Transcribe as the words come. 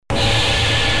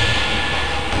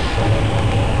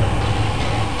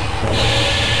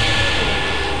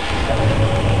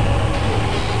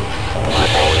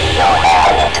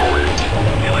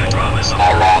Electraumatisme.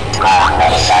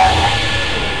 Electraumatisme.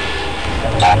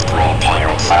 Get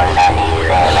prepared for the new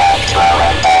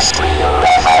electro-industrial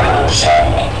revolution.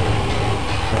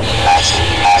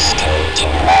 Machine has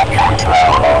taken the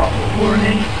control.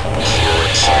 Warning.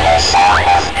 Future is out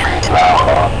of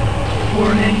control.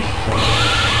 Warning.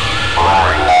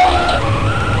 Warning.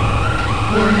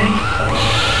 Warning.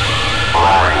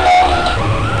 Warning.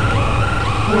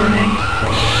 Warning.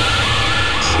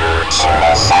 Future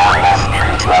is out of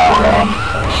control.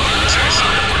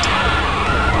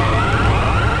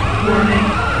 Warning.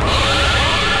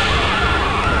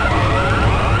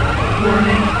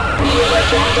 Warning. New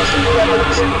electro-industrial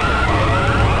revolution.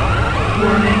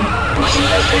 Warning. Machine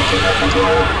has taken the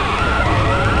control.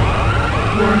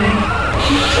 Warning.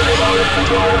 Future is out of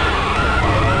control.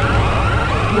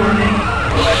 Warning.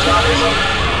 Electraumatism.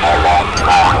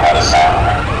 Electraumatism.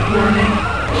 Warning.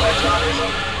 Electraumatism.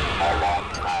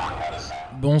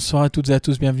 Bonsoir à toutes et à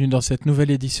tous, bienvenue dans cette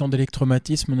nouvelle édition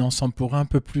d'Electraumatisme. On est ensemble pour un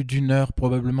peu plus d'une heure,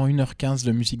 probablement 1h15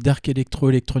 de musique dark électro,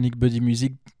 électronique, body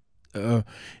music,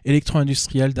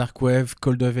 électro-industriel, dark wave,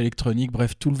 cold wave électronique,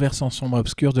 bref, tout le versant sombre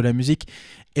obscur de la musique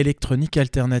électronique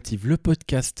alternative. Le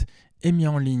podcast est mis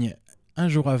en ligne un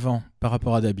jour avant par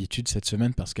rapport à d'habitude cette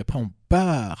semaine parce qu'après on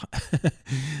part.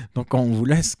 Donc on vous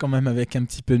laisse quand même avec un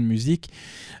petit peu de musique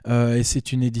et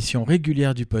c'est une édition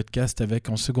régulière du podcast avec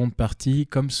en seconde partie,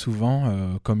 comme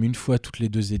souvent, comme une fois toutes les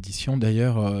deux éditions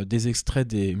d'ailleurs, des extraits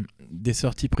des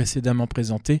sorties précédemment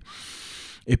présentées.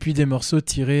 Et puis des morceaux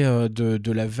tirés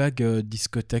de la vague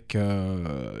discothèque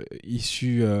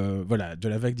issue de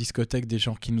la vague discothèque des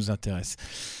genres qui nous intéressent.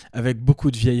 Avec beaucoup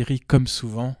de vieilleries comme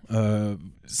souvent.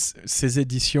 Ces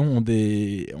éditions ont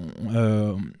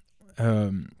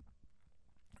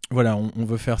on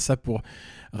veut faire ça pour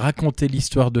raconter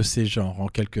l'histoire de ces genres en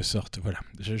quelque sorte. Voilà,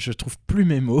 je trouve plus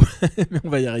mes mots, mais on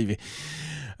va y arriver.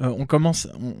 On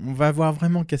va avoir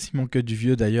vraiment quasiment que du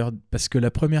vieux d'ailleurs, parce que la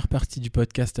première partie du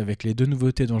podcast avec les deux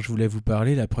nouveautés dont je voulais vous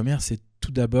parler, la première c'est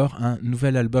tout d'abord un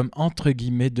nouvel album entre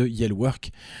guillemets de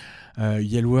Yellwork.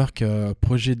 Yellwork,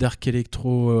 projet dark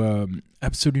électro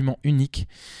absolument unique,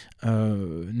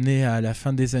 né à la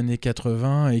fin des années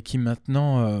 80 et qui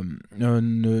maintenant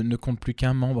ne compte plus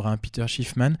qu'un membre, Peter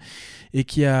Schiffman, et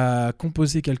qui a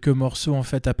composé quelques morceaux en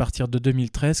fait à partir de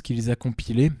 2013, qui les a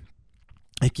compilés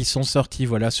et qui sont sortis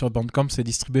sur Bandcamp. C'est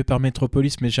distribué par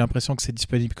Metropolis, mais j'ai l'impression que c'est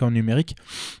disponible qu'en numérique.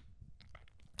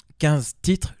 15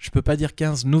 titres, je peux pas dire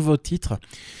 15 nouveaux titres.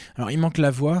 Alors il manque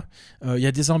la voix, il y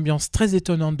a des ambiances très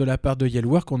étonnantes de la part de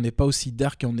Yellwork, on n'est pas aussi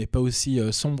dark et on n'est pas aussi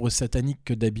sombre satanique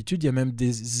que d'habitude, il y a même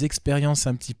des expériences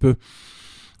un petit peu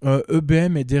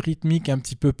EBM et des rythmiques un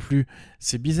petit peu plus,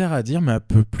 c'est bizarre à dire, mais un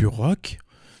peu plus rock.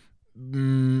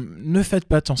 Ne faites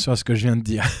pas attention à ce que je viens de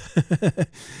dire.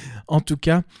 En tout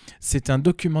cas, c'est un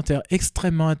documentaire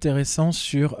extrêmement intéressant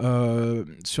sur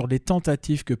les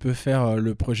tentatives que peut faire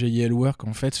le projet Yellwork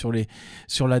en fait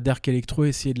sur la dark electro,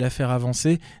 essayer de la faire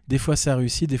avancer. Des fois ça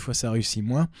réussit, des fois ça réussit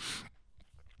moins.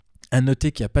 À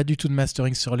noter qu'il n'y a pas du tout de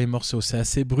mastering sur les morceaux, c'est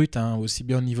assez brut, aussi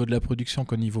bien au niveau de la production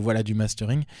qu'au niveau du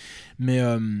mastering. Mais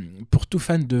pour tout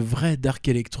fan de vrai dark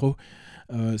electro,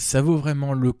 ça vaut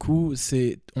vraiment le coup,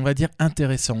 c'est, on va dire,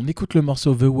 intéressant. On écoute le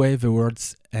morceau The Way the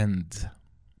World's End.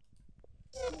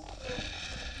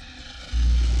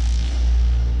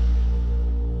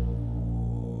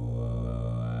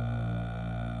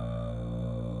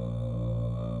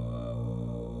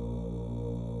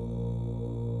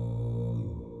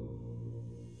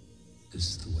 This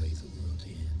is the way the world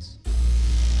ends.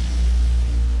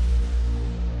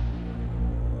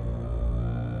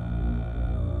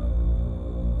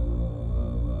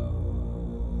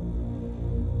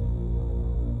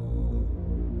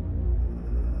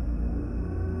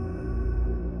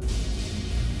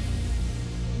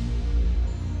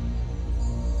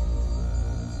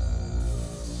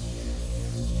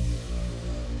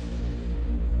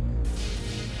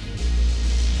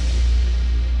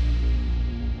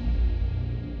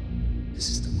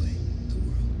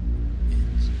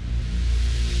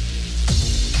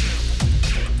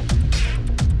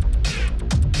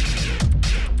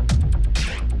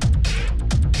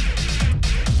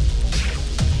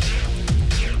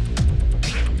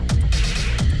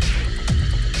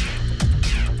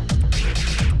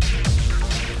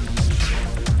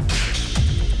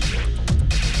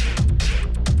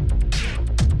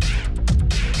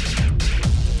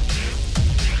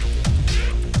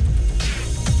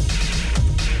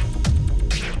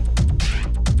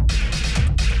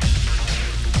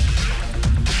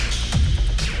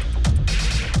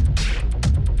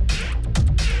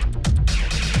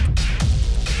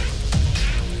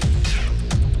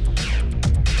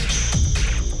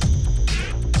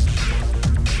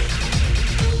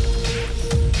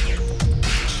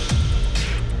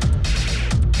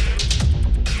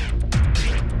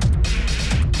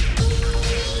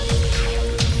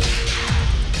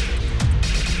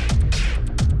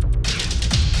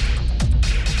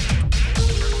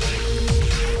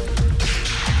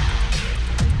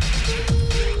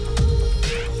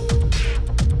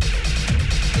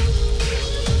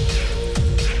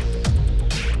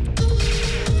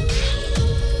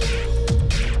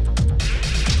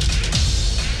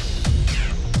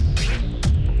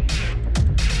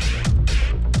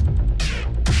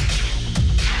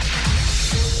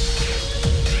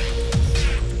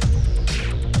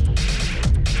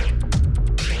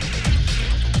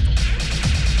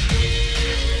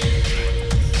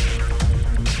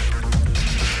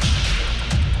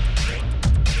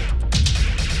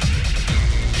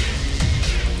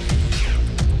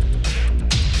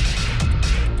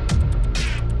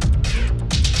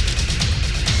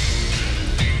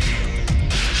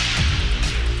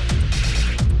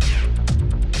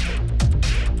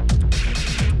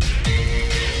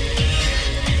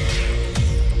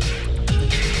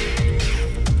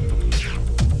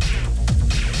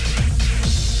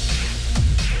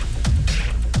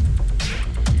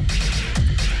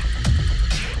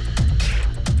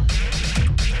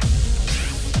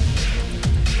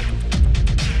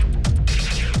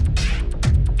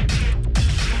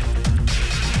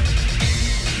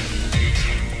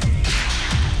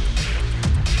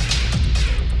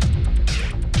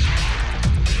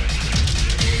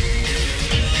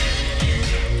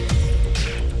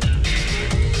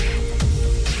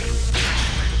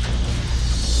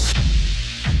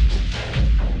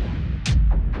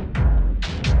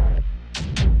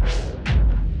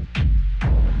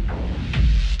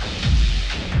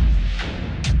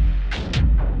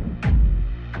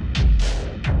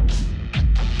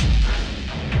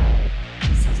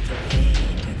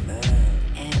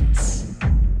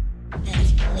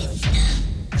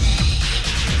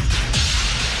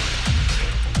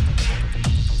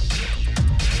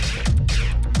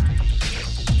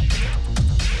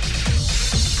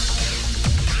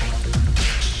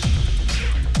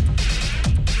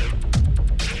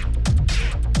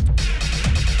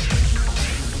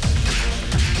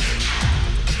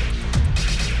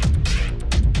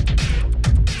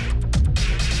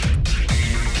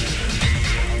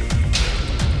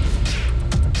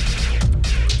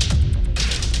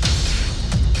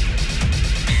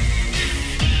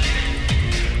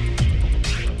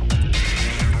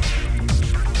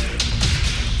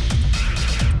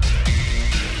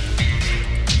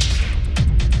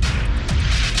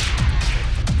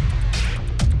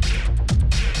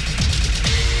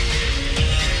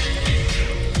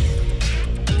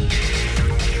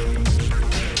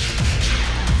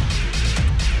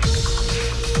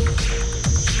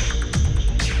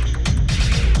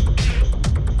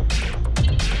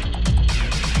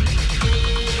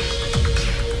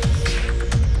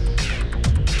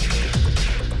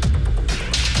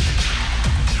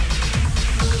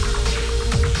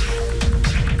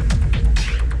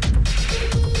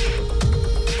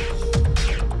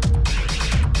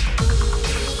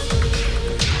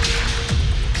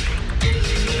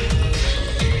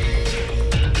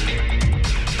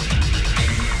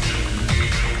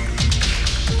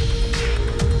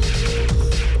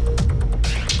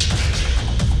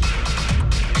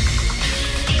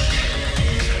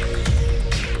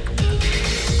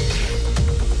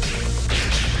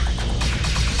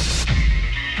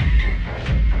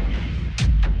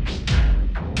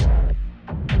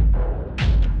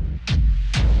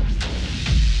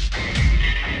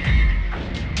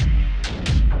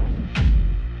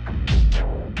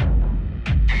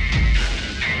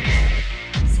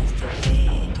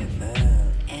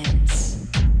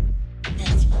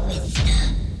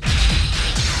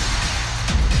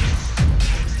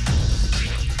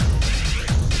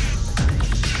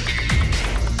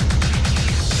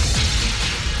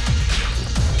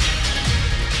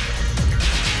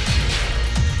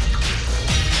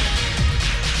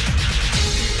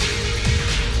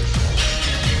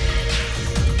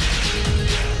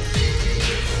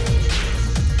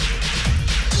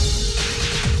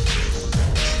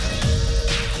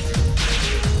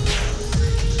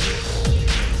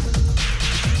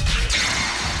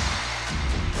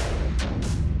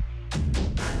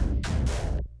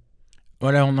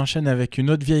 Voilà, on enchaîne avec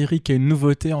une autre vieillerie qui est une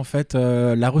nouveauté en fait,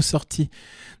 la ressortie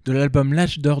de l'album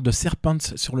L'Âge d'or de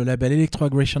Serpents sur le label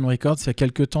Electraumatisme Records. Il y a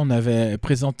quelques temps, on avait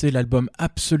présenté l'album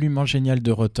absolument génial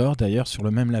de Rotor, d'ailleurs sur le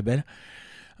même label.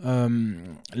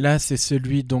 Là, c'est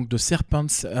celui donc de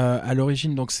Serpents. À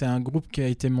l'origine, donc c'est un groupe qui a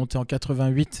été monté en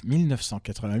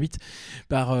 1988,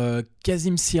 par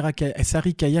Kazim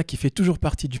Sarikaya qui fait toujours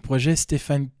partie du projet,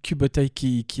 Stéphane Kubotay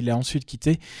qui l'a ensuite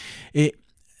quitté. Et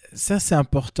ça, c'est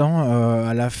important.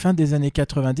 À la fin des années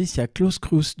 90, il y a Klaus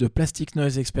Kruse de Plastic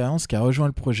Noise Experience qui a rejoint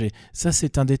le projet. Ça,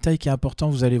 c'est un détail qui est important.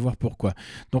 Vous allez voir pourquoi.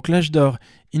 Donc, L'Âge d'or,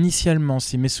 initialement,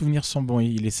 si mes souvenirs sont bons,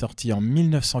 il est sorti en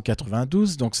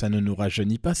 1992. Donc, ça ne nous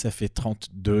rajeunit pas. Ça fait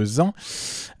 32 ans.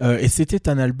 Et c'était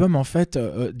un album, en fait,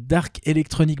 dark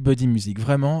electronic body music.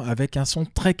 Vraiment, avec un son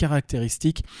très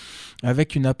caractéristique,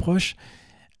 avec une approche.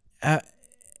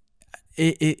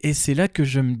 Et c'est là que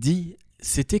je me dis...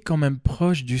 C'était quand même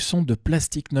proche du son de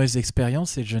Plastic Noise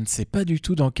Experience et je ne sais pas du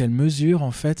tout dans quelle mesure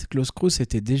en fait Klaus Kruse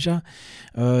était déjà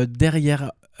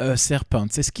derrière Serpent.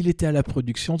 C'est ce qu'il était à la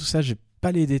production, tout ça, j'ai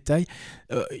pas les détails.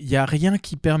 Il n'y a rien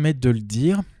qui permette de le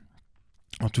dire,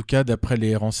 en tout cas d'après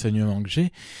les renseignements que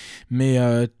j'ai, mais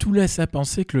tout laisse à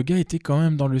penser que le gars était quand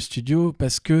même dans le studio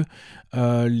parce que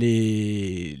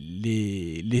les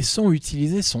sons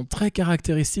utilisés sont très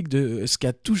caractéristiques de ce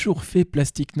qu'a toujours fait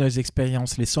Plastic Noise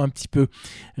Experience, les sons un petit peu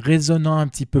résonnants, un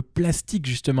petit peu plastiques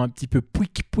justement, un petit peu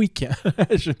pouic,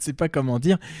 je ne sais pas comment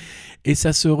dire, et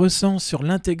ça se ressent sur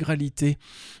l'intégralité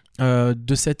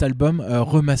de cet album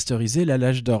remasterisé.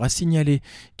 L'Âge d'or a signalé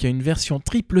qu'il y a une version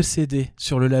triple CD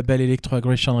sur le label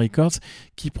Electraumatisme Records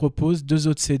qui propose 2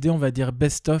 autres CD, on va dire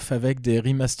best-of avec des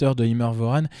remasters de Imar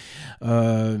Voran,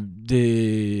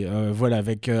 voilà,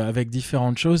 avec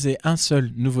différentes choses et un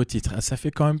seul nouveau titre. Ça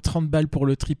fait quand même 30 balles pour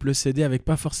le triple CD avec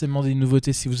pas forcément des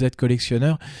nouveautés si vous êtes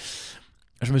collectionneur.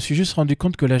 Je me suis juste rendu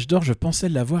compte que L'Âge d'or, je pensais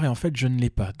l'avoir et en fait, je ne l'ai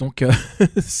pas. Donc,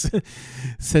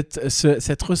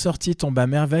 cette ressortie tombe à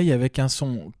merveille avec un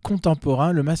son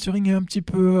contemporain. Le mastering est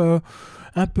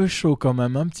un peu chaud quand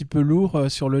même, un petit peu lourd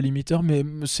sur le limiteur, mais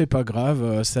c'est pas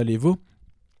grave, ça les vaut.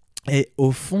 Et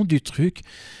au fond du truc,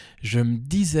 je me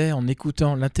disais en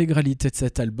écoutant l'intégralité de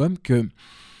cet album que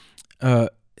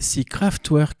si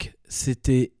Kraftwerk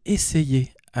s'était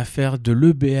essayé à faire de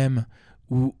l'EBM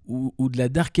ou de la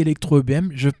dark electro EBM,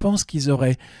 je pense qu'ils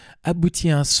auraient abouti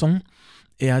à un son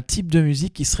et un type de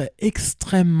musique qui serait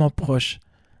extrêmement proche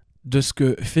de ce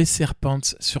que fait Serpent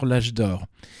sur L'Âge d'or.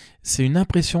 C'est une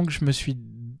impression que je me suis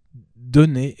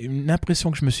donnée, une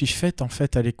impression que je me suis faite en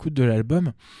fait à l'écoute de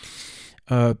l'album,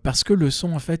 parce que le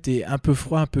son en fait est un peu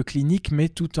froid, un peu clinique, mais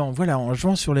tout en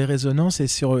jouant sur les résonances et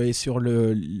sur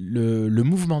le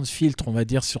mouvement de filtre, on va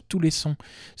dire, sur tous les sons,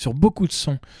 sur beaucoup de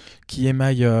sons qui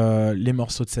émaillent les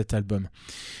morceaux de cet album.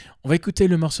 On va écouter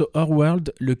le morceau Our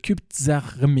World, le Kubzar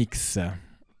Remix.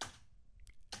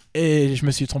 Et je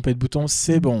me suis trompé de bouton,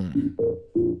 c'est bon.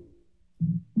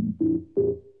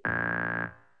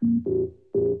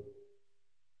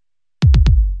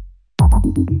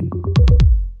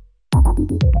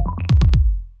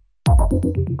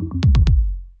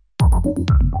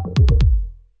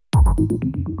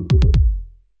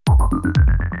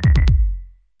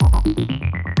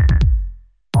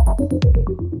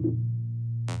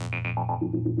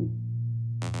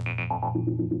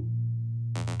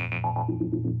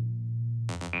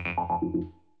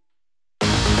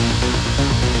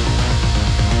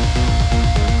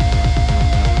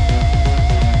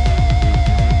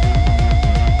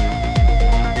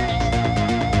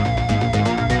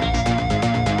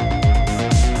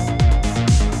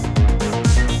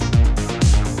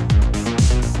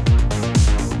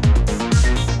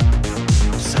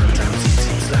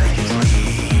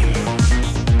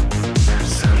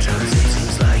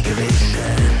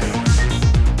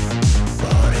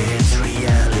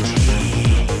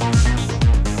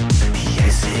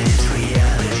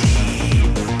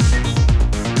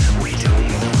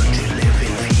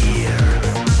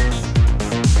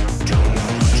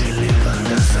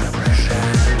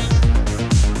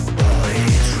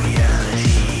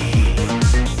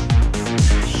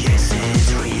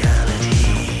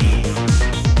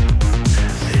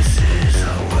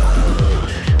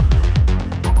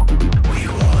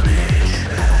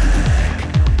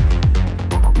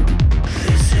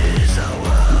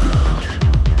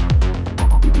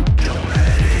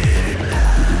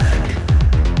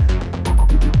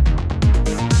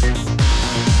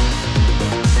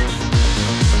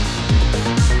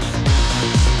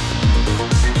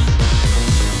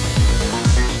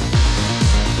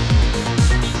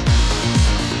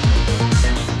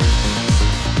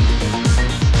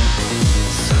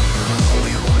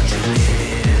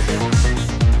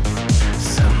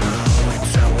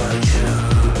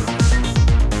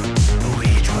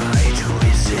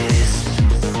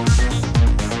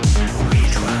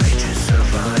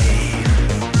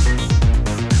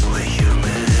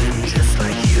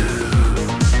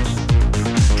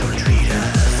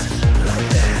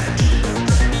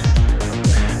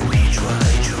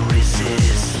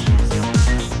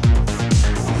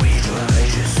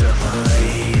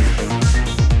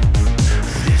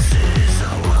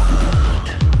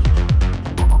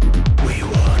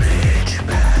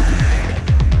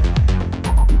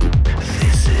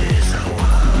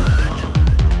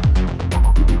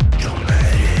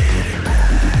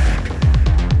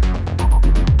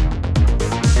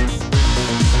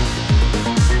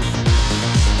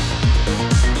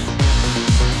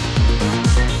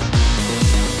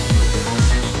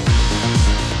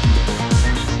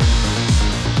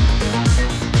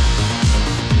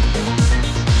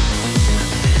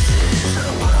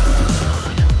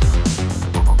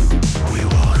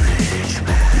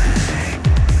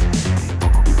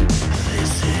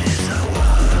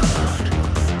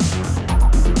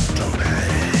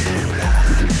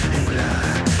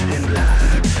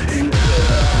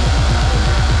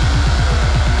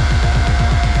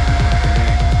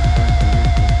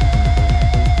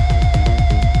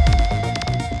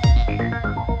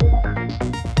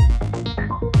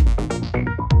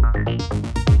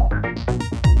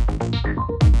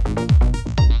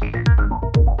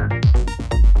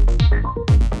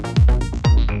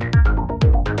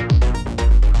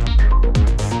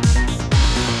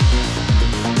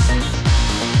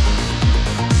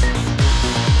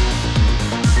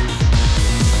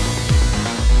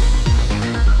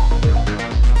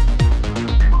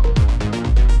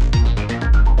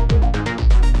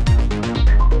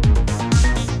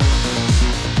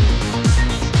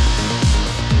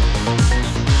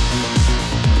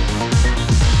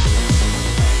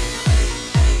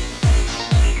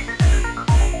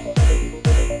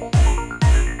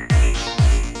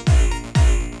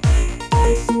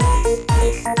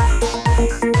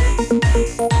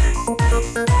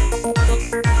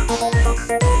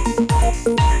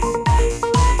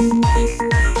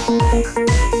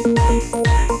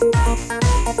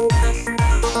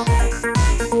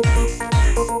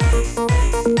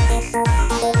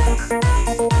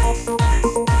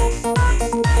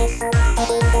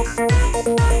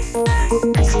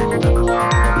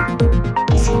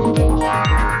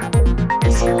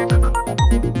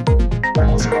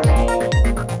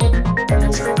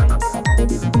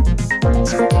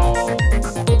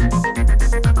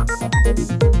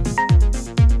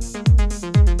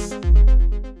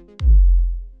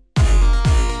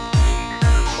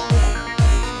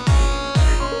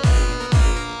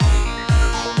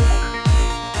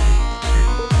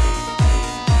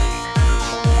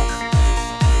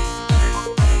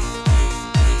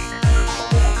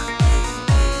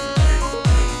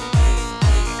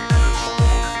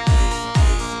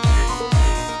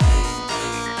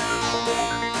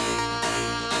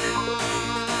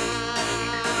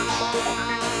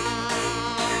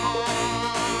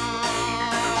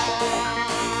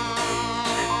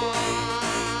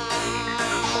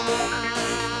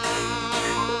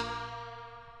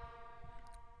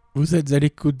 Vous êtes à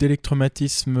l'écoute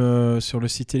d'Electraumatisme sur le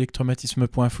site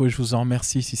electraumatisme.info et je vous en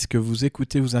remercie si ce que vous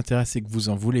écoutez vous intéresse et que vous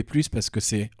en voulez plus parce que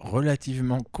c'est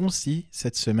relativement concis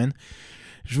cette semaine.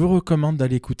 Je vous recommande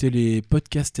d'aller écouter les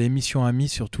podcasts et émissions amis,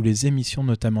 surtout les émissions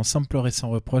notamment Sampler et sans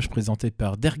reproche présentées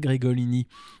par Der Gregolini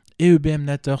et EBM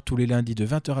Nator tous les lundis de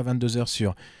 20h à 22h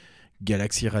sur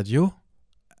Galaxy Radio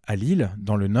à Lille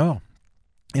dans le Nord.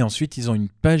 Et ensuite, ils ont une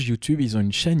page YouTube, ils ont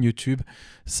une chaîne YouTube,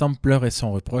 Sampler et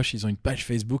sans reproche, ils ont une page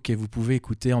Facebook et vous pouvez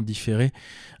écouter en différé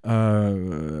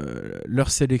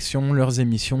leurs sélections, leurs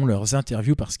émissions, leurs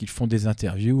interviews, parce qu'ils font des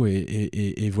interviews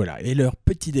et voilà, et leur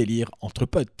petit délire entre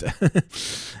potes.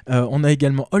 On a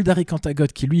également Oldaric Antagot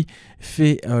qui lui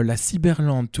fait la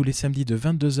Cyberland tous les samedis de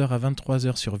 22h à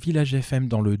 23h sur Village FM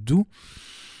dans le Doubs.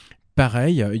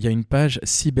 Pareil, il y a une page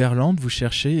Cyberland, vous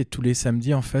cherchez et tous les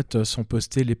samedis en fait sont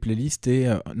postés les playlists et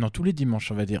non tous les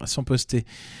dimanches on va dire sont postés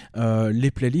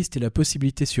les playlists et la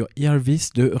possibilité sur Earvis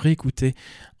de réécouter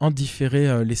en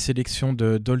différé les sélections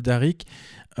d'Oldaric.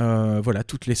 Voilà,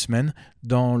 toutes les semaines,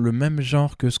 dans le même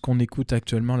genre que ce qu'on écoute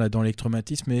actuellement là dans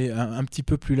Electraumatisme, mais un petit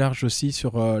peu plus large aussi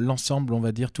sur l'ensemble, on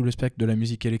va dire, tout le spectre de la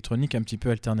musique électronique, un petit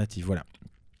peu alternative, voilà.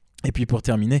 Et puis pour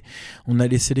terminer, on a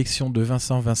les sélections de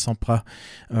Vincent Prat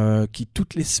qui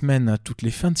toutes les semaines, toutes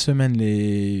les fins de semaine,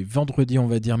 les vendredis on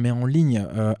va dire, met en ligne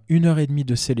 1h30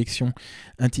 de sélection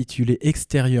intitulée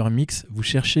Extérieur Mix. Vous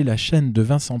cherchez la chaîne de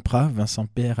Vincent Prat, Vincent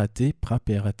Prat,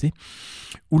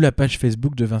 ou la page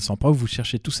Facebook de Vincent Prat, où vous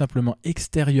cherchez tout simplement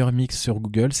Extérieur Mix sur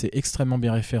Google, c'est extrêmement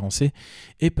bien référencé.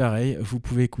 Et pareil, vous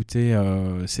pouvez écouter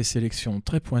ces sélections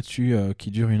très pointues qui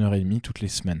durent 1h30 toutes les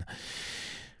semaines.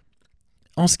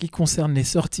 En ce qui concerne les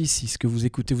sorties, si ce que vous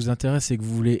écoutez vous intéresse et que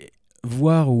vous voulez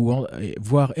voir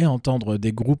et entendre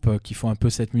des groupes qui font un peu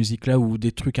cette musique-là ou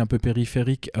des trucs un peu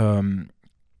périphériques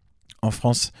en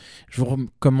France, je vous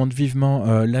recommande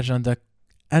vivement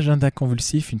l'Agenda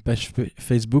Convulsif, une page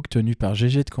Facebook tenue par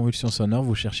GG de Convulsion Sonore.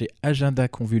 Vous cherchez Agenda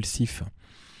Convulsif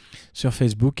sur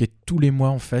Facebook et tous les mois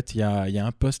en fait il y a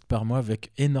un post par mois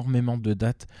avec énormément de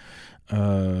dates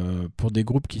pour des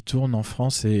groupes qui tournent en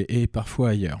France et parfois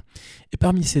ailleurs. Et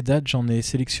parmi ces dates, j'en ai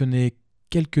sélectionné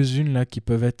quelques-unes là qui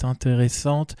peuvent être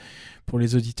intéressantes pour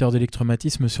les auditeurs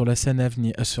d'Electraumatisme sur la semaine à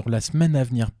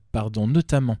venir,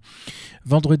 notamment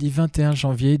vendredi 21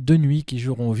 janvier, deux nuits qui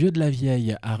joueront au Vieux de la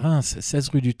Vieille à Reims, 16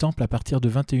 rue du Temple à partir de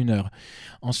 21h.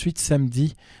 Ensuite,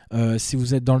 samedi, si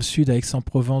vous êtes dans le sud à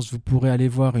Aix-en-Provence, vous pourrez aller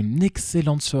voir une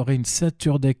excellente soirée, une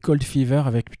Saturday Cold Fever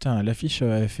avec, l'affiche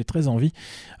fait très envie,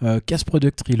 Casse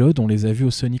Product Reload, on les a vus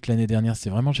au Sonic l'année dernière, c'était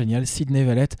vraiment génial, Sydney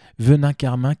Valette, Venin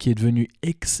Carmin qui est devenu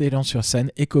excellent sur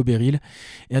scène, Echo Beryl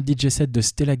et un DJ set de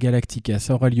Stella Galactica.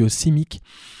 Ça aura lieu au CIMIC,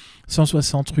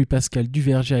 160 rue Pascal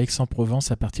Duverger à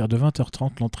Aix-en-Provence à partir de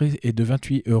 20h30. L'entrée est de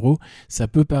 28€. Ça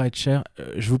peut paraître cher.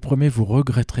 Je vous promets, vous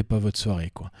regretterez pas votre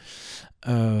soirée, quoi.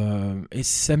 Et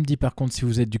samedi, par contre, si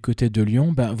vous êtes du côté de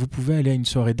Lyon, vous pouvez aller à une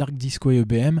soirée Dark Disco et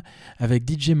EBM avec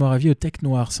DJ Moravie au Tech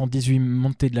Noir, 118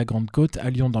 montée de la Grande Côte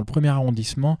à Lyon, dans le 1er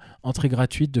arrondissement. Entrée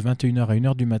gratuite de 21h à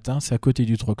 1h du matin. C'est à côté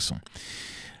du Troxon.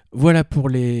 Voilà pour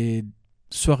les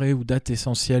soirées ou dates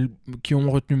essentielles qui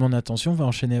ont retenu mon attention. On va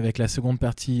enchaîner avec la seconde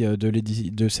partie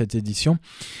de cette édition,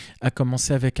 à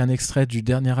commencer avec un extrait du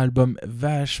dernier album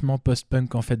vachement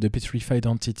post-punk en fait de Petrified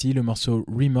Entity, le morceau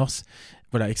Remorse.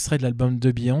 Voilà, extrait de l'album The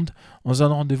Beyond. On se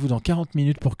donne rendez-vous dans 40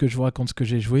 minutes pour que je vous raconte ce que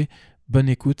j'ai joué. Bonne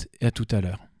écoute et à tout à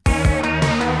l'heure.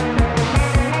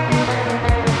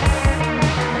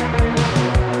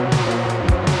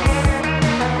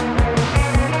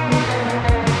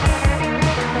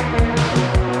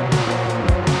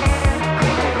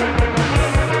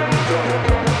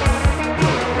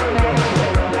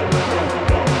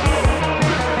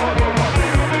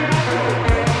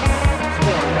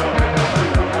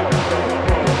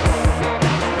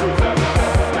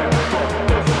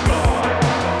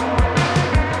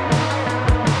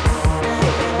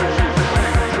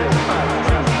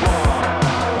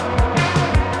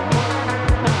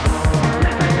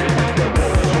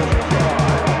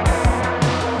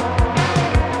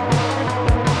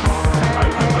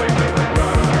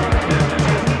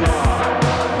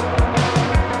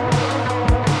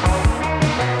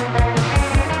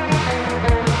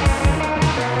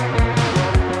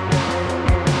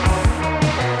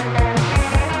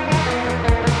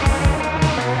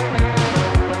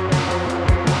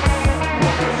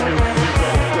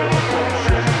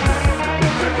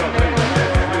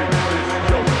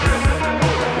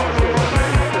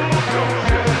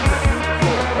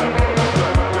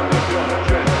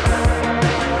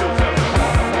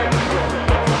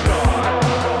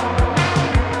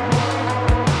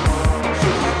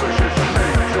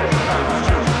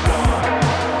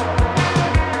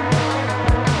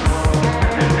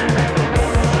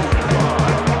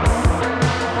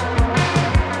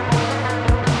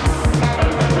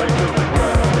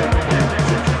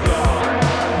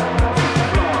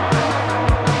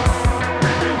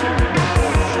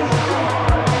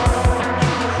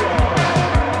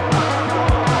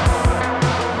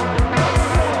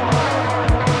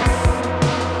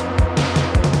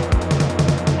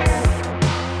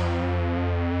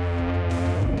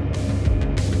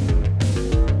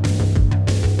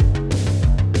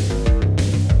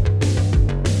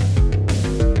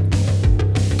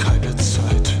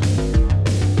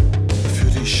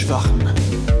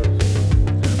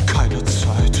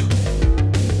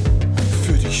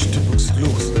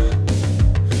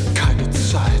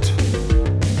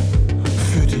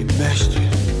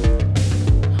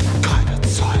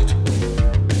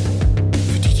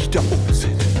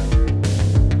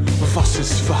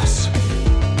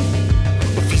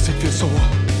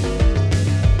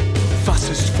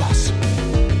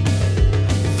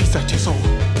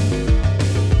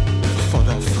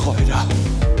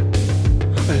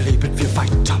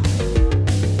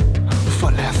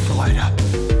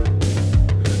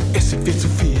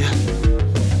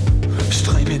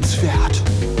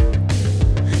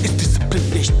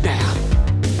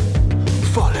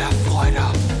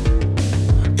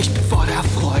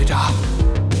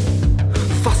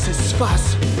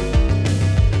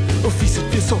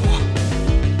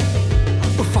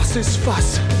 Was ist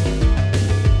was?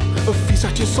 Wie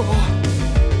seid ihr so?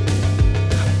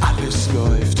 Alles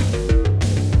läuft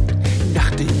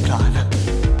nach dem Plan.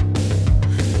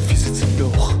 Wir sitzen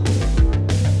noch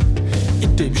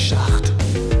in dem Schacht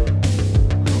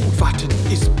und warten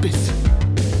ist bis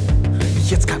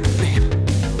jetzt kein Problem.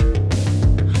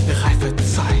 Reife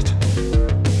Zeit,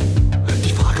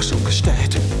 die Frage schon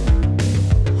gestellt.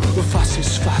 Was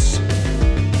ist was?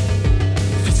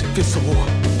 Wie sind wir so?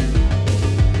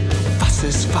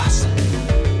 Was ist was?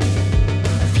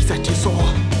 Wie seid ihr so?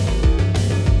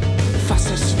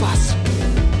 Was ist was?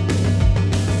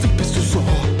 Wie bist du so?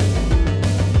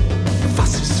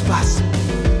 Was ist was?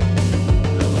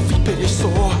 Wie bin ich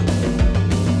so?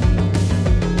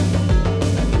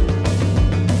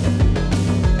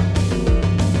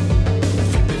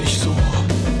 Wie bin ich so?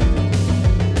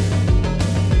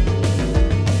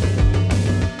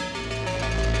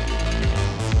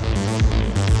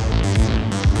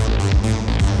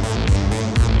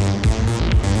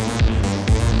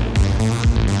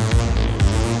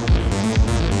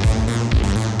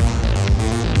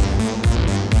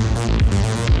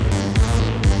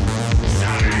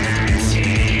 Silence.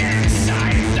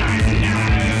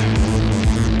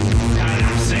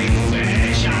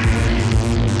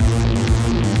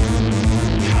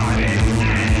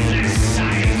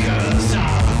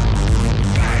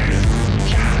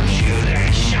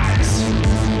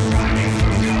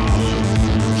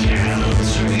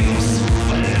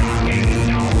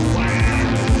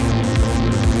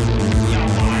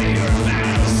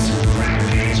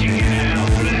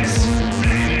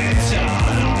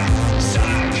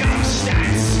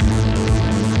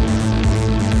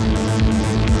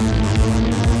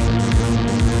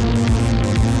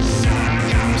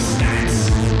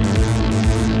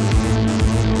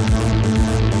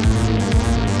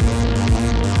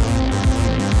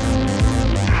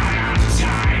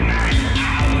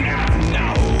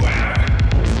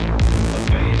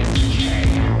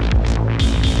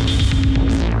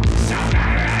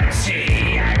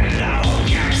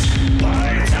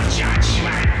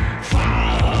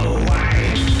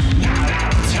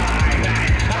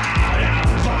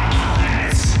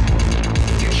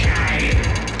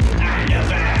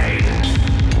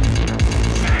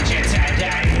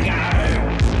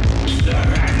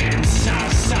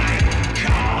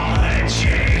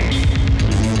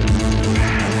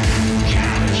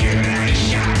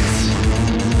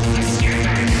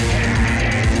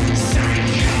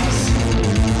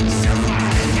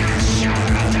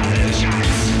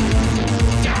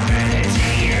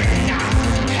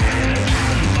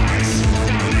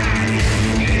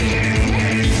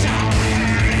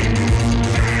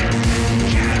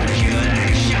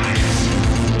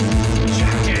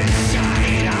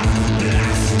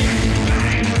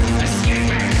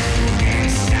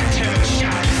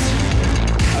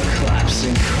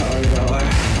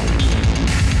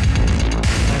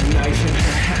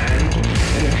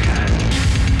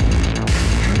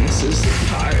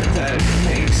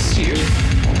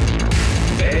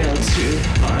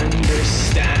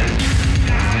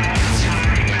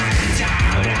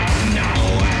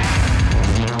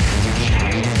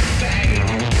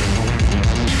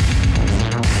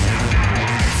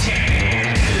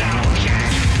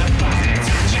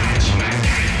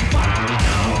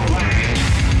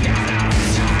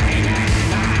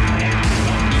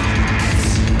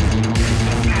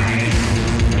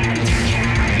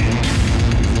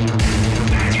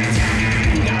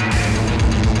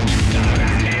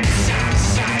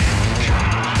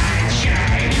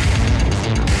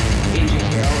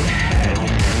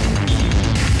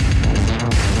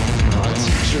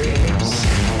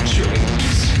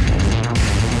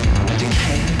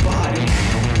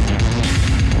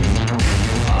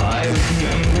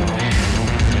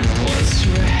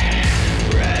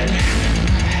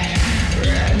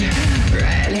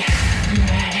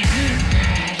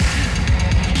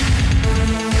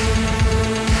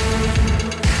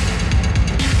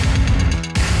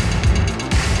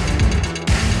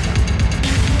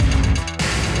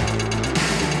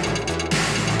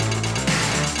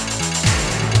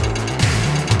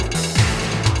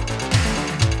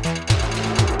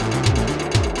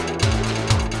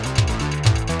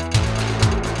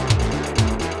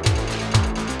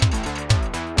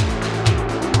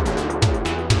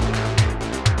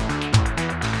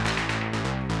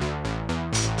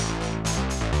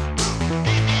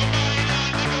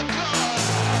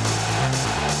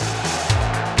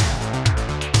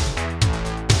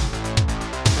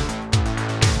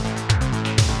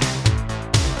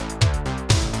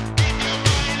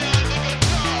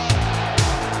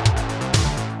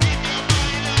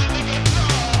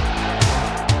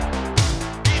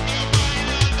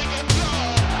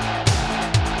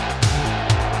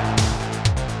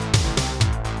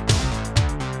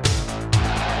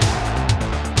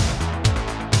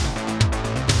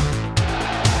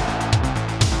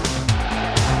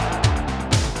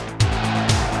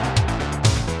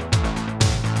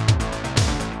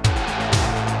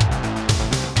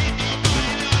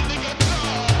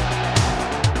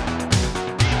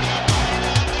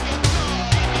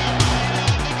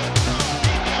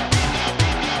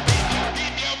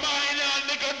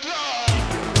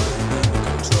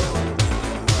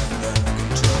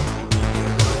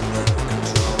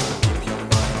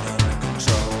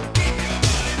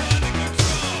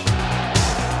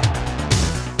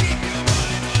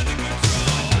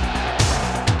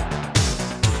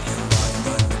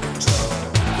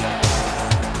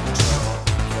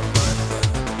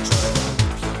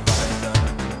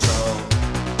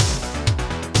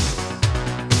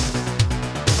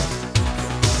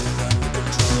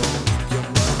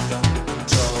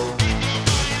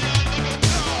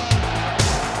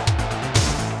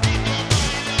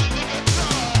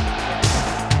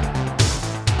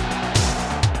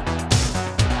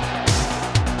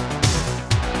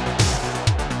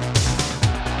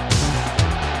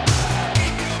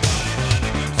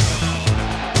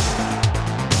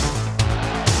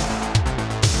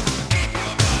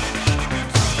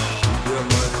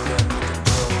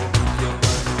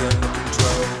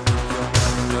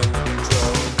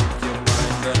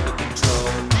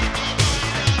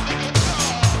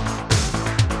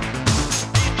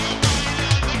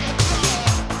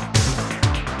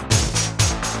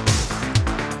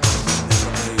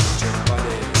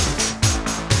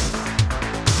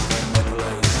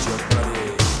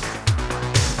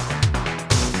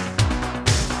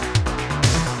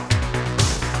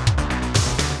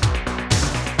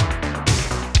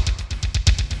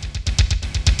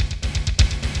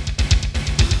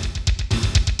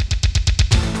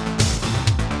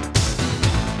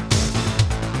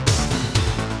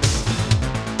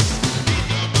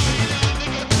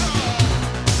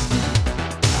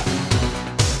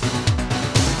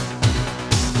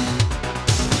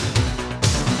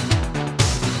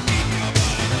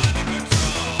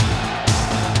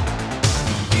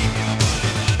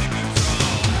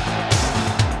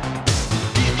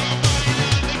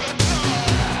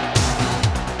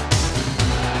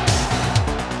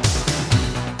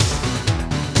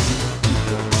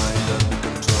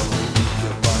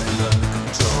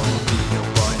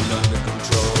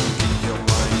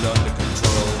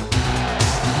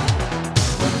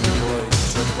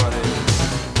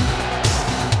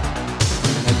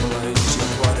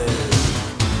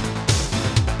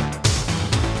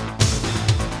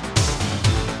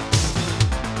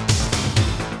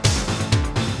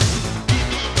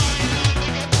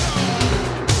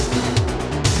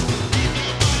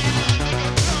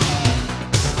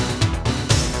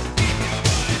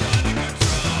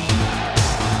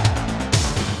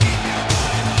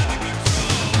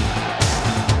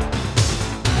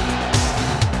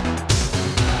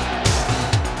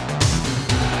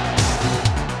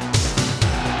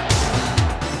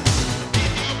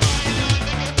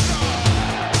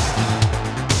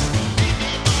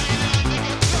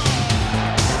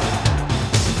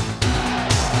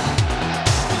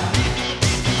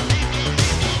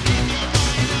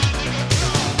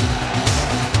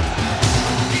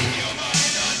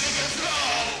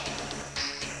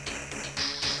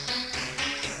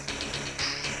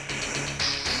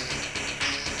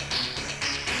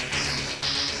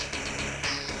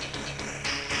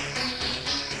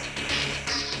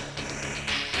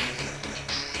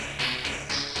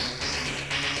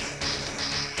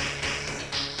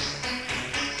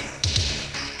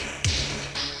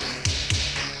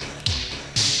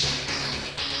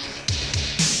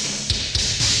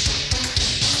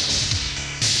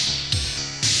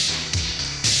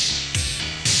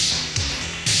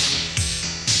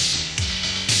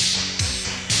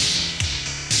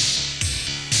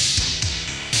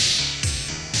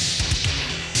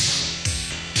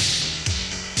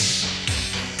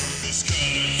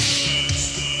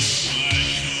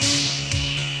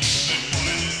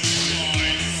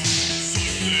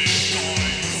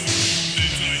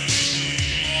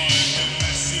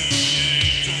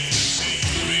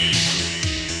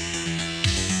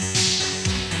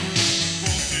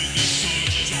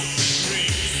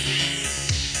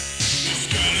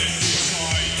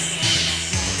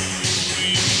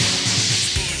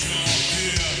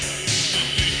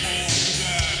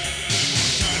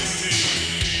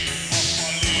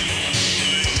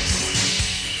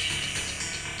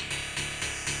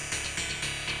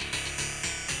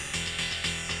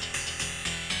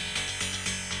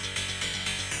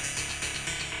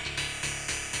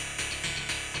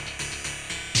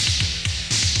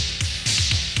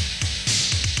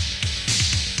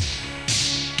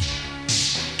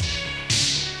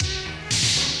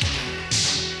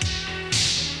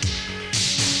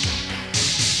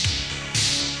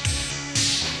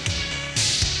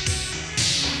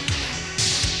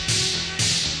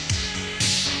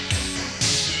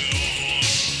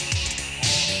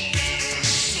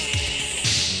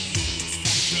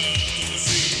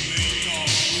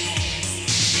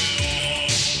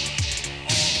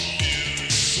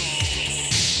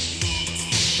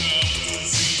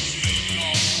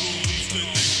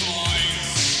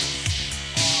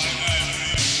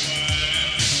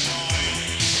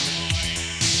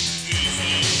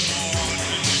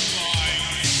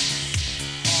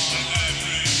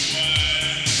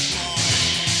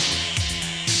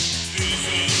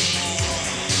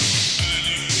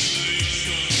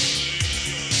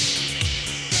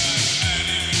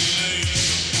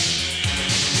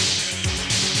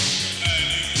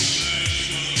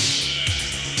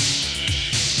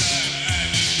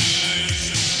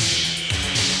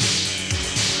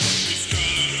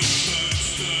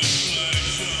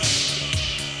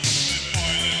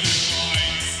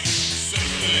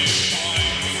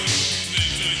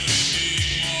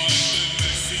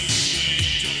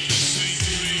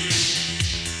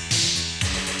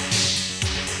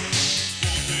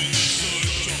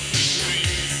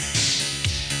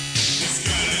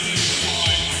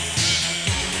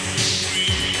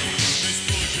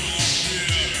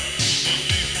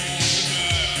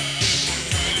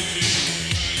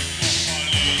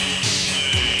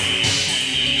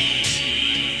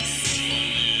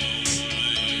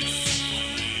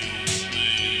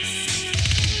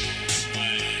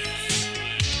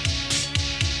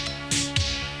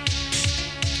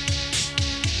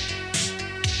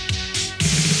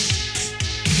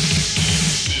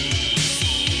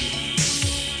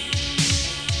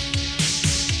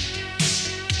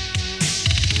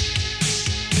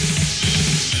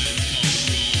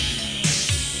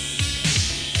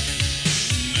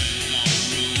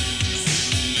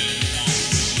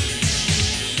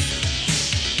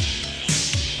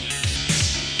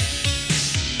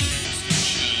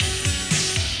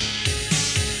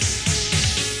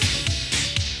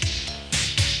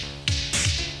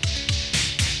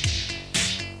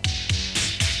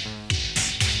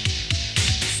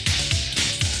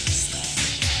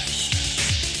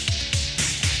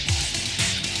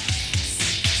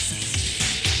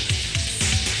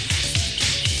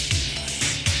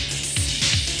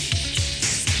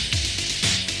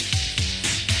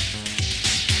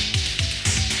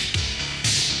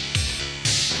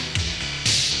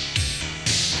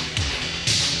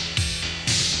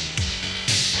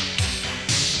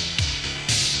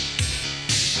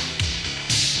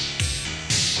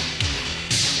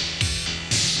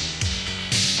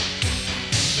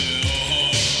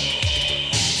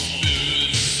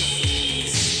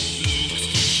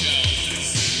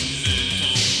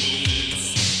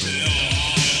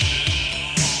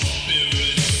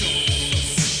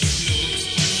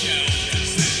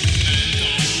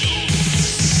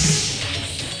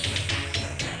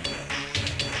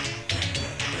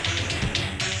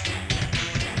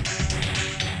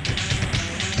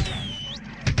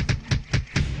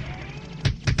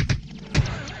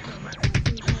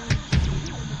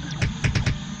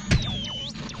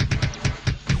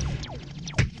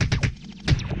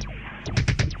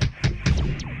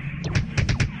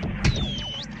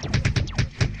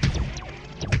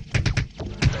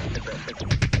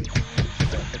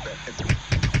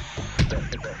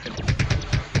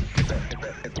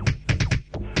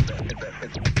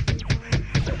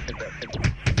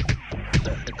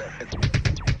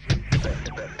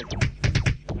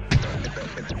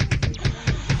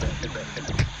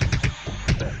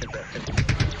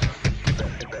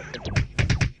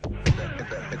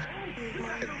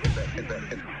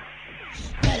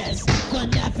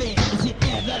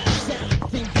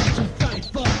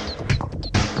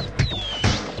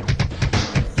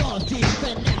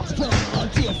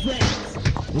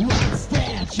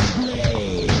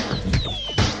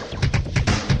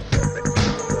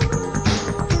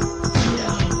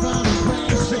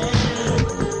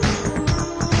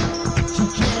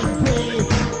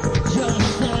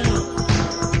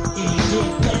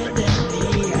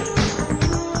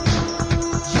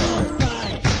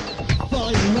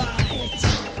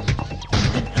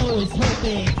 always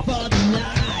hoping for the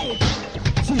light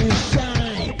to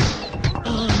shine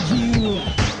on you.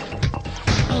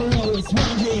 I'm always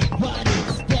wondering what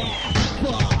it's there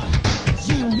for.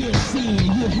 You will see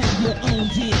you have your own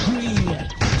degree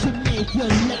to make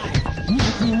your life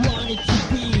like you want it to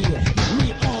be.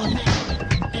 We all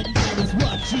have, and that is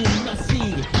what you must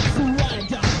see. So why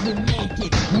don't we make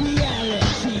it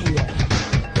reality?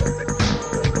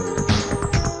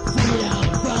 Freedom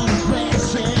from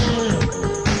oppression.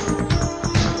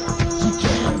 You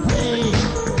can't break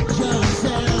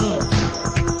yourself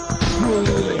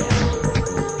free.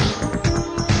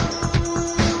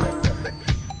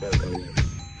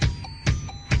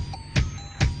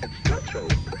 It's not so.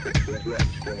 It's not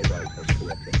still about us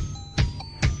collecting.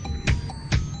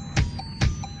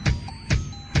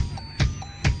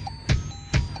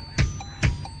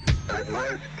 It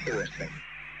was purity.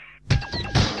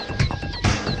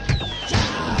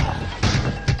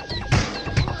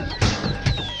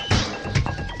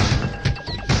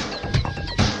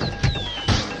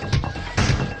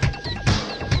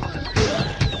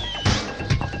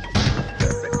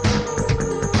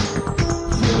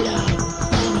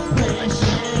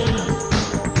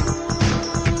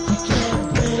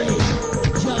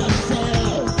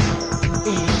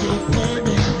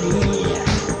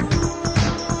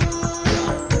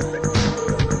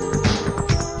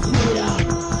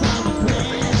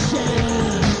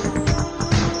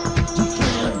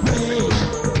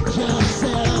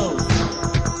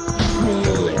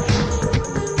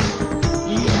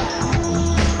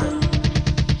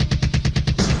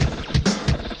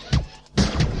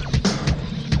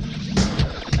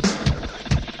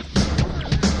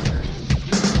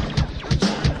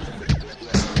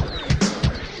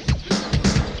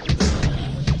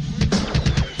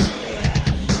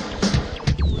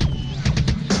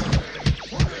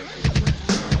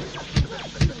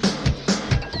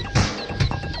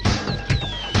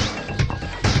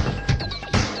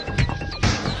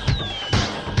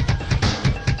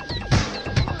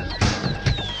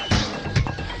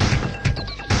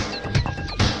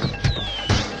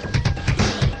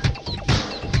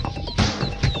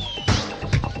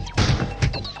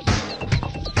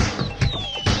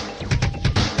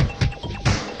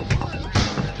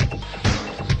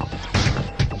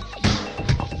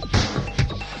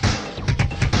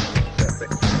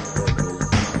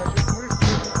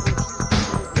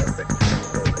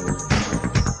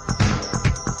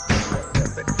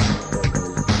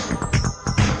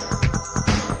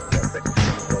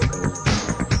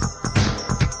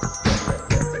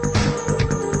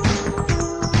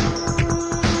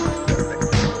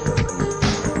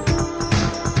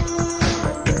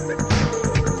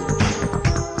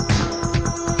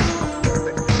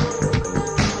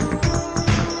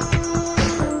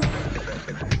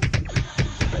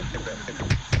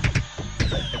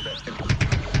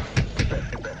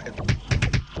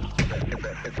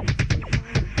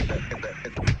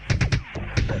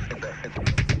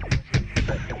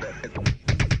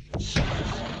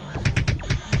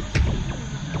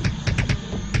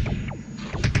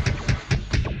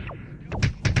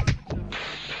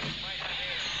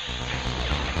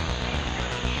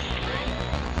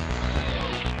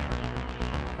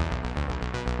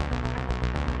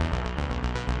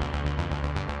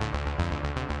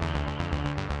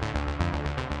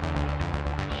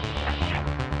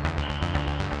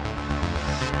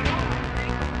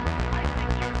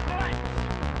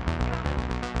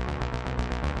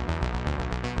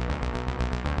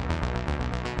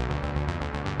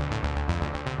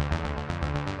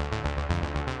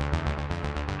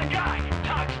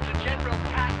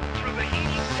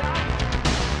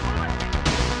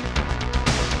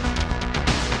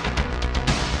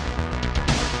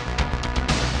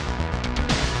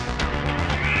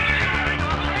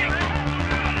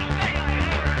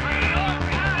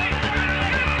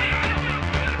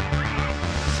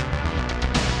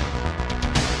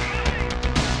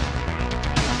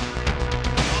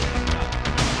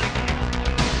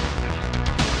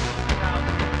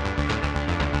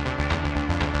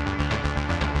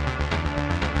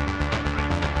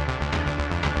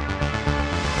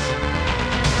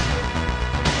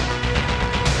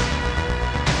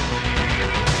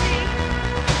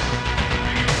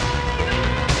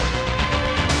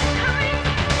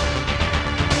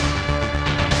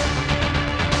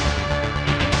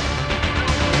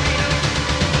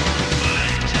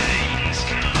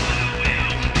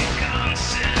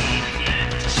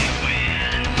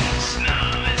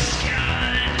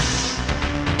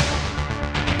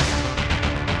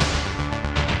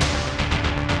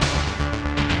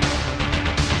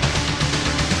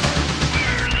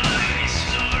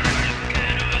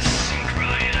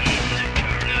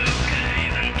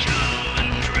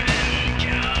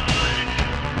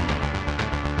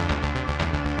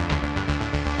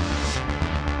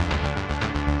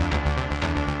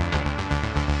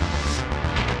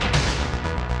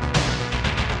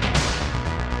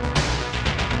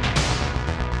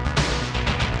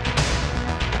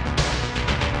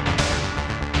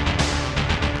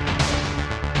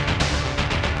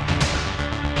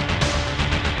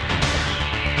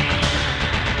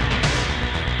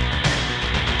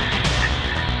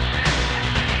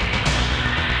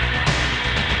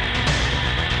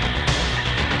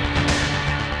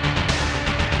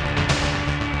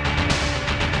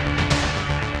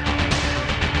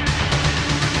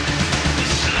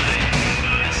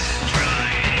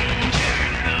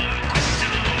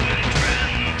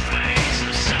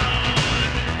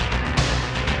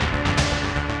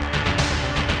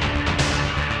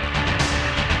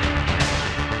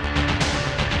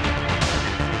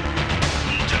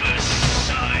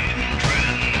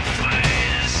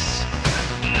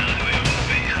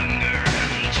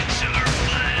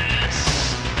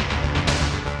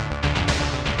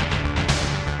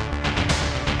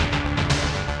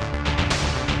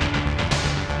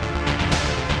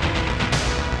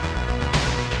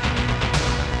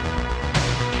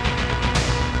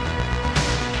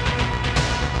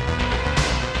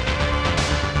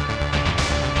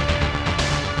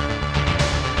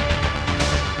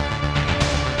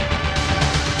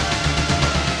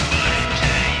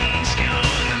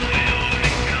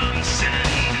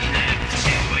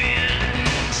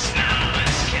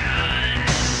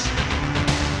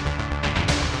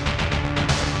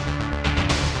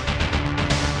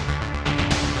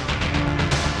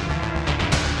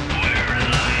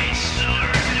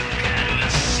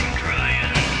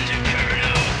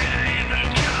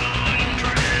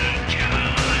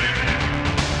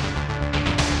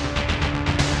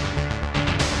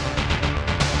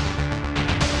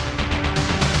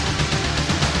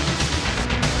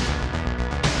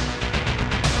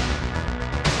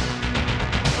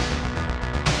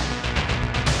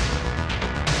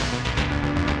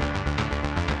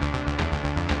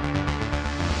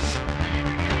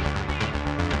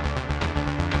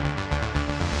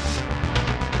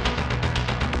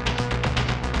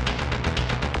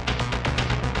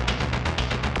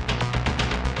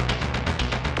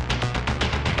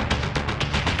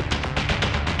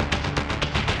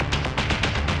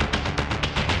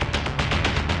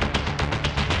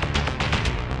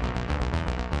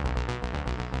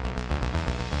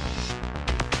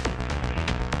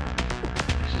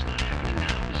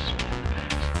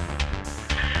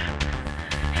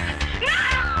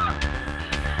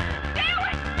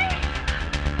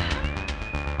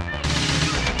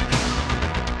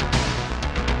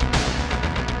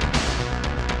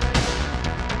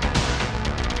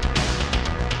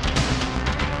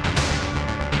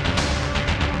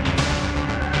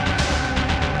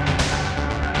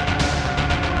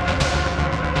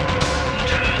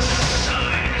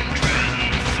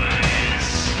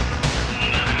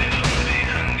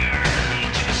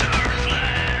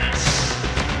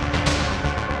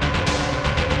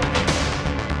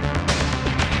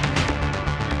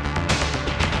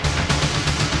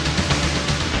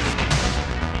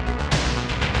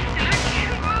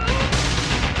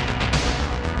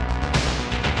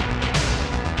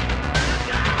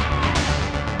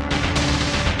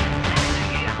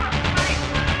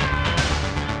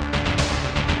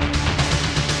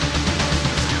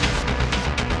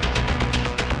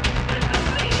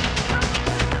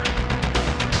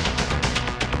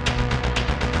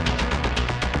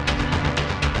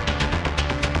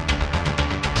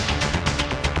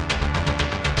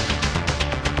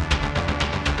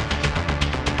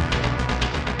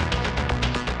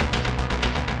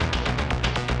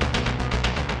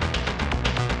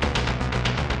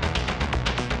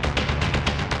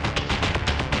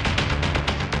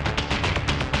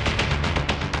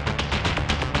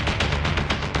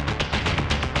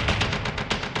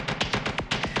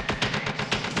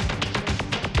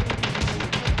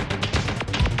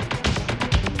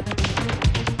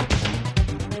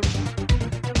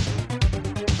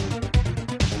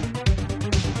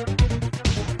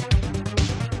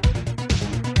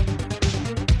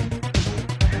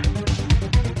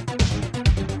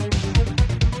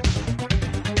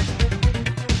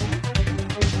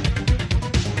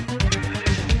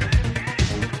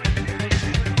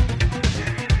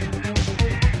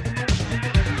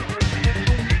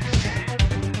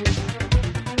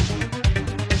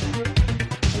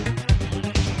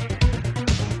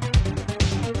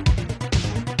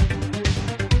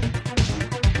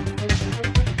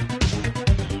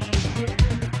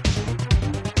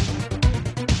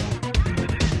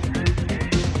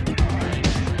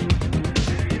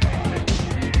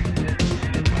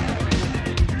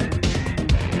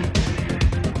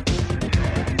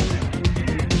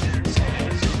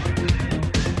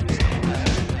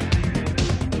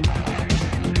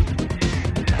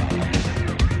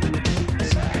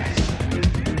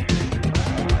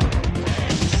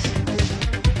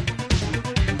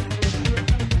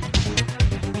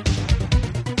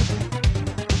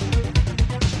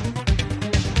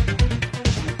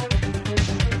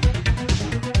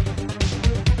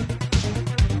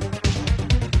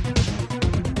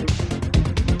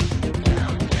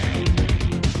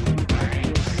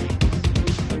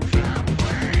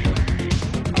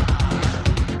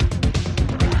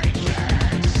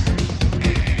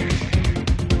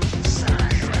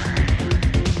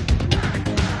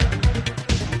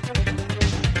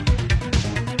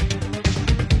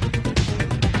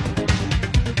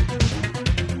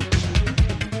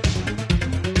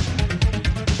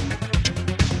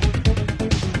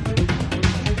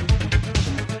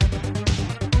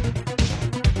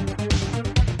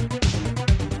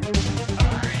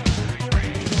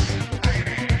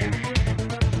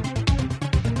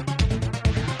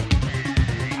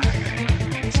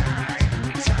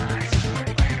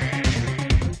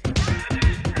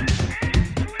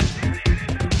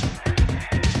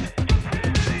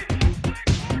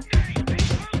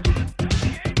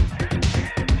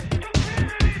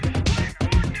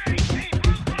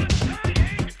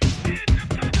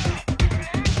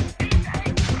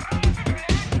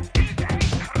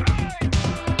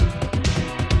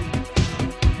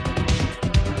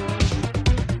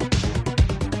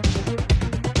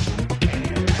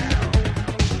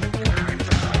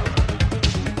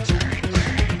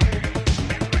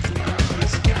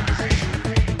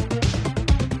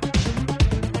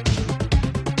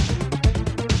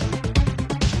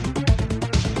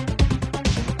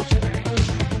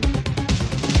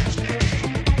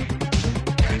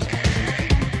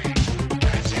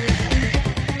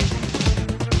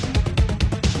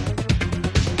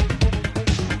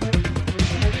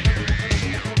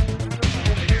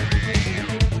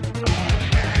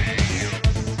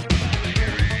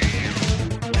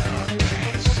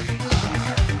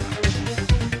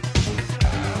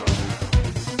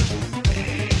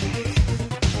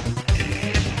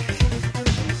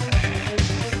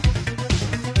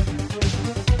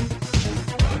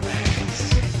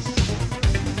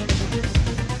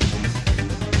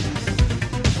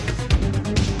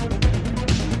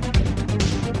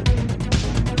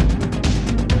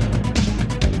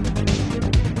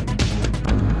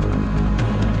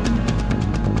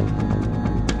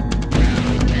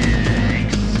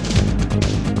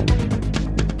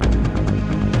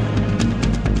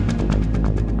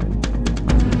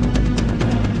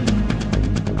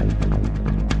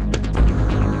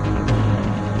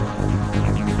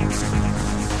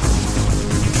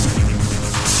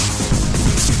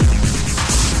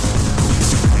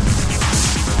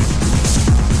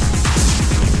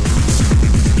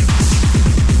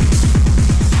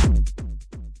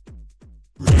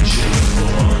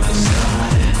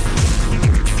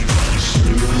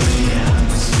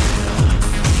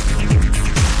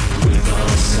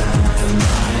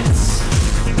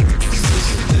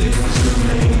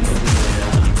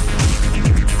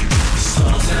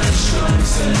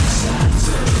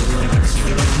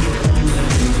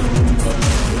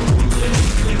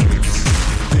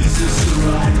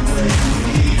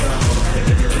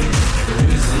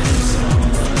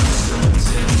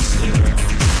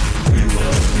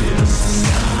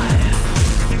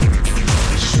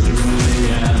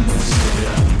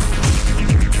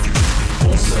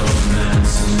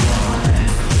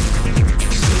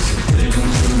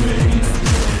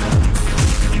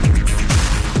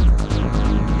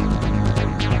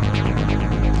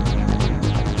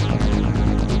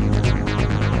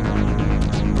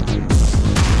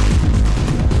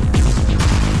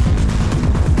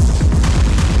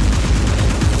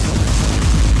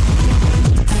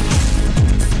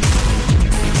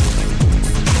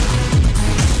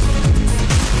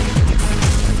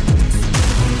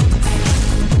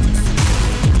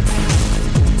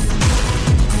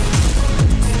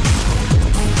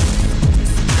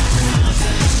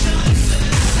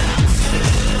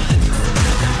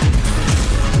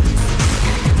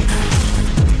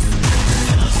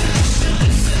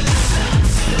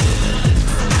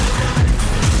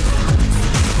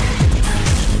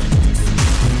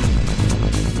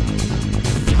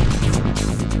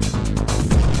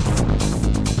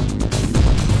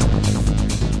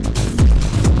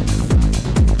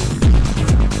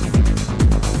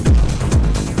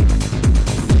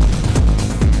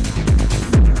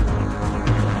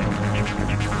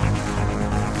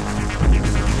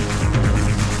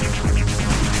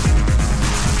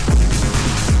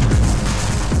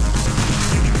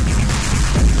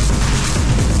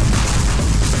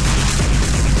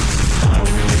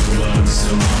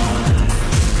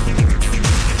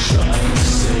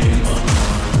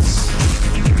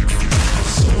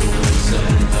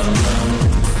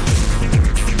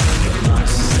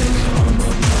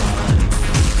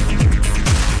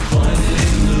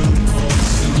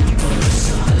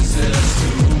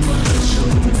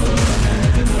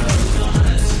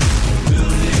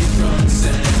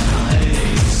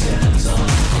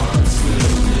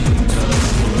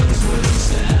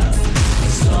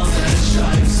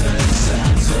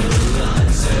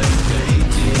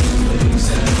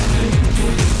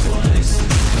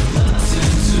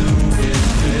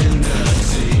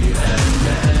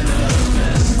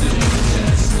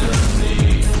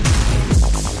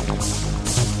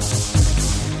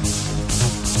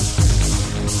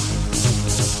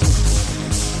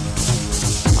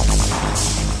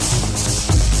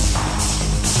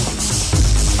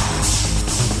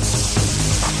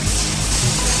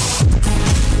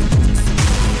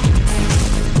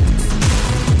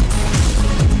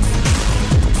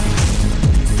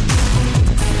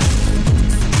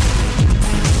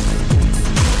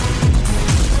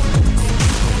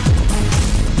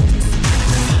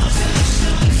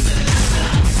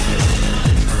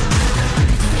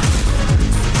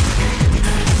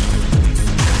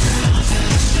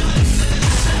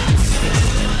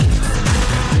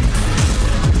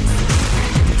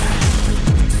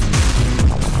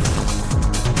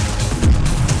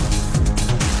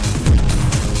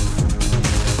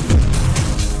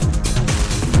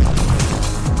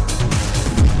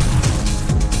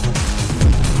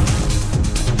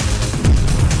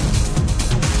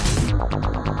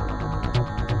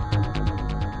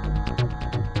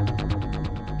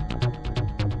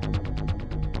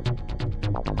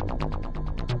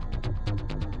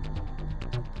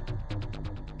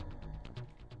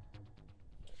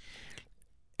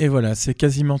 Et voilà, c'est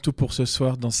quasiment tout pour ce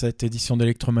soir dans cette édition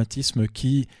d'Electraumatisme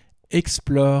qui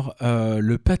explore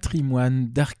le patrimoine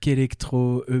d'Arc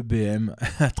Electro EBM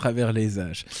à travers les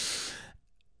âges.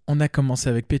 On a commencé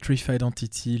avec Petrified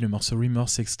Entity, le morceau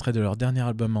Remorse extrait de leur dernier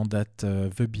album en date,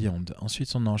 The Beyond.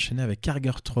 Ensuite, on a enchaîné avec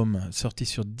Cargertraum, sorti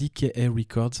sur DKA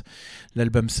Records,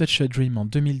 l'album Such a Dream en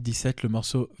 2017, le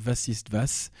morceau Vas ist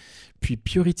Was. Puis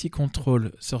Purity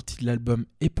Control, sorti de l'album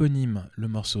éponyme, le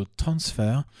morceau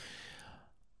Transfer.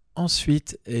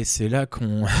 Ensuite, et c'est là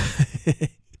qu'on...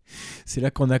 C'est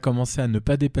là qu'on a commencé à ne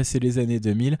pas dépasser les années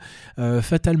 2000.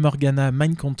 Fatal Morgana,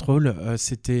 Mind Control.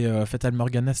 Fatal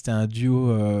Morgana, c'était un duo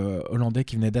hollandais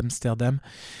qui venait d'Amsterdam.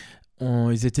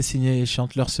 Ils étaient signés chez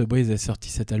Antler Subway, ils avaient sorti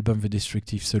cet album The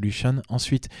Destructive Solution.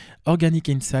 Ensuite, Organic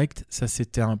Insight, ça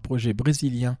c'était un projet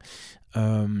brésilien,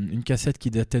 une cassette qui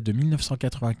datait de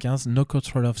 1995, No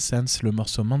Control of Sense, le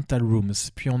morceau Mental Rooms.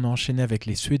 Puis on a enchaîné avec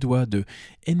les Suédois de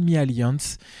Enemy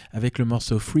Alliance, avec le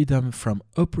morceau Freedom from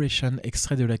Oppression,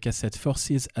 extrait de la cassette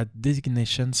Forces at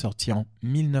Designation, sorti en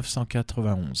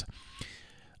 1991.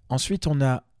 Ensuite, on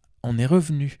est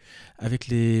revenu avec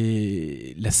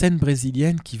la scène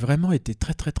brésilienne qui vraiment était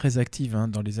très très très active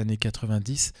dans les années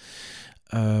 90,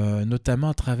 notamment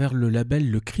à travers le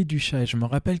label Le Cri du Chat. Et je me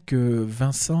rappelle que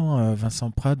Vincent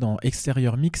Prat dans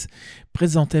Exterior Mix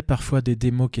présentait parfois des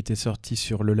démos qui étaient sorties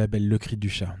sur le label Le Cri du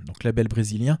Chat, donc label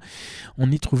brésilien.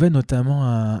 On y trouvait notamment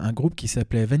un groupe qui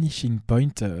s'appelait Vanishing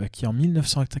Point, qui en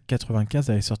 1995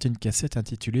 avait sorti une cassette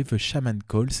intitulée The Shaman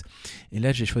Calls. Et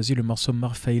là j'ai choisi le morceau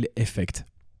Morphale Effect.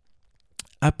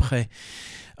 Après,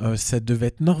 ça devait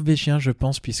être norvégien, je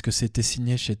pense, puisque c'était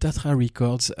signé chez Tatra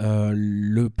Records,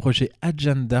 le projet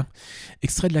Agenda,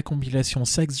 extrait de la compilation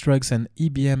Sex, Drugs and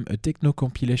EBM, A Techno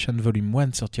Compilation Volume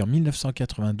 1, sorti en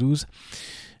 1992,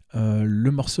 le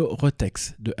morceau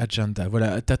Rotex de Agenda.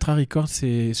 Voilà, Tatra Records,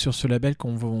 c'est sur ce label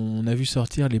qu'on a vu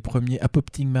sortir les premiers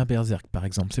Apoptygma Berserk, par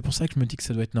exemple. C'est pour ça que je me dis que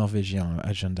ça doit être norvégien,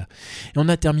 Agenda. Et on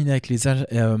a terminé avec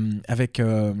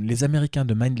les Américains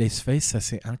de Mindless Face. Ça,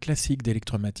 c'est un classique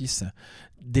d'Electraumatisme,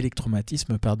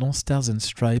 Stars and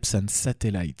Stripes and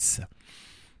Satellites.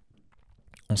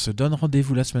 On se donne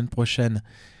rendez-vous la semaine prochaine,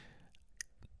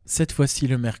 cette fois-ci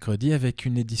le mercredi, avec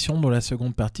une édition dont la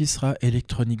seconde partie sera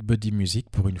Electronic Body Music.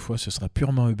 Pour une fois, ce sera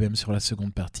purement EBM sur la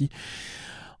seconde partie.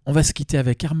 On va se quitter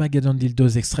avec Armageddon Dildos,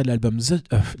 extrait de l'album de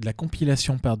la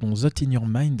compilation The In Your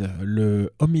Mind,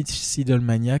 le Homicidal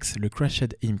Maniacs, le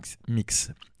Crashed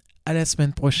Mix. À la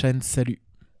semaine prochaine, salut.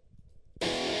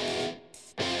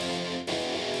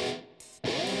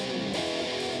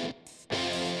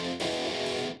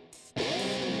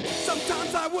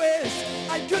 Sometimes I wish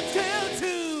I could kill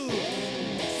too.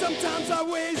 Sometimes I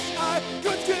wish I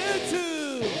could kill too.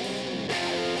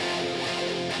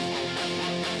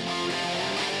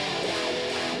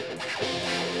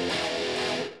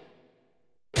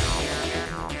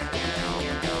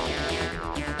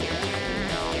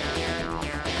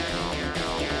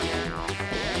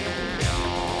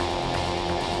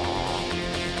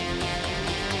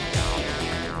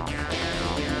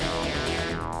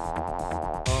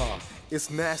 It's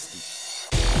nasty.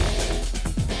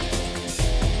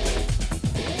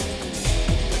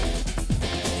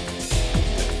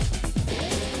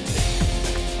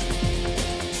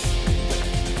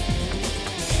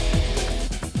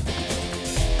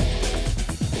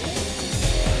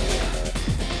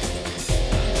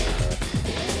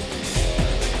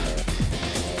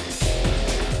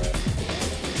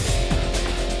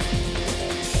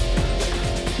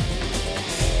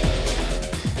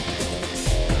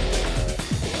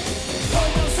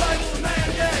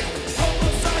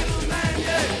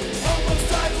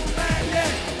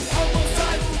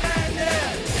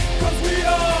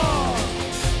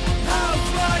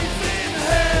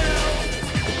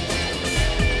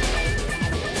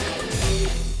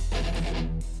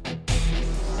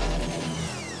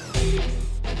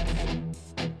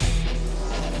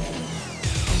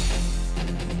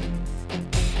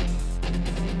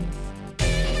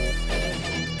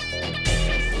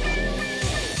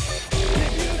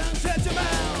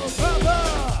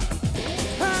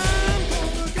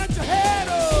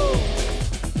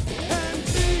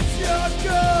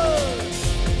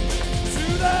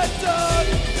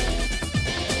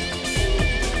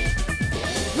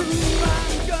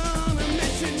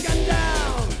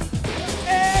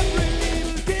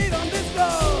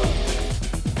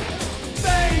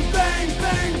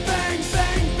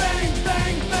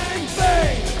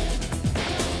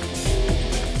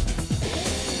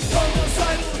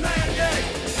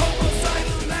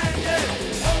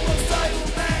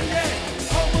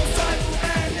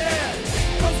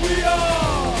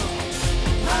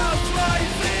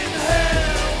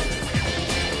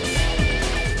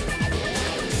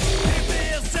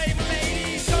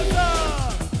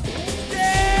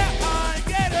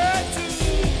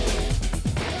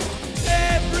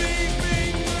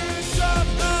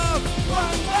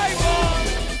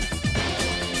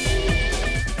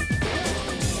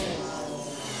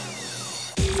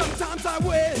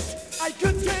 I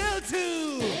could kill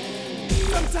too.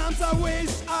 Sometimes I wish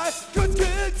I could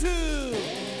kill too.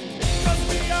 'Cause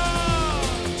we are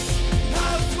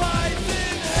housewives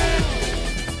in hell.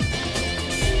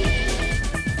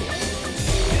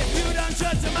 If you don't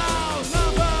shut your mouth,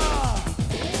 lover,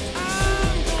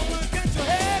 I'm gonna get your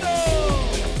head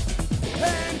off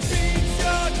and beat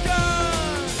your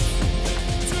gun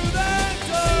to the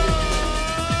door.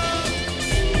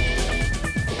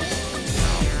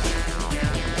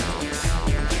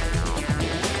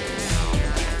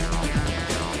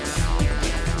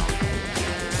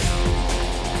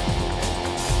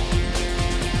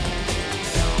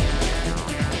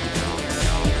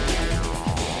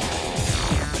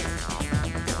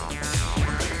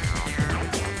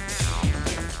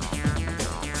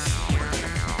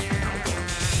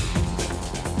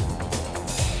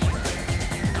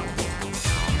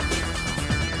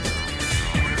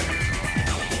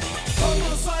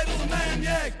 Homicidal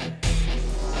maniac.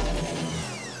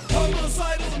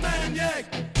 Homicidal maniac.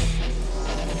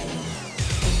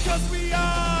 'Cause we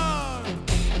are